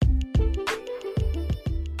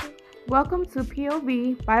Welcome to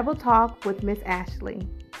POV Bible Talk with Miss Ashley.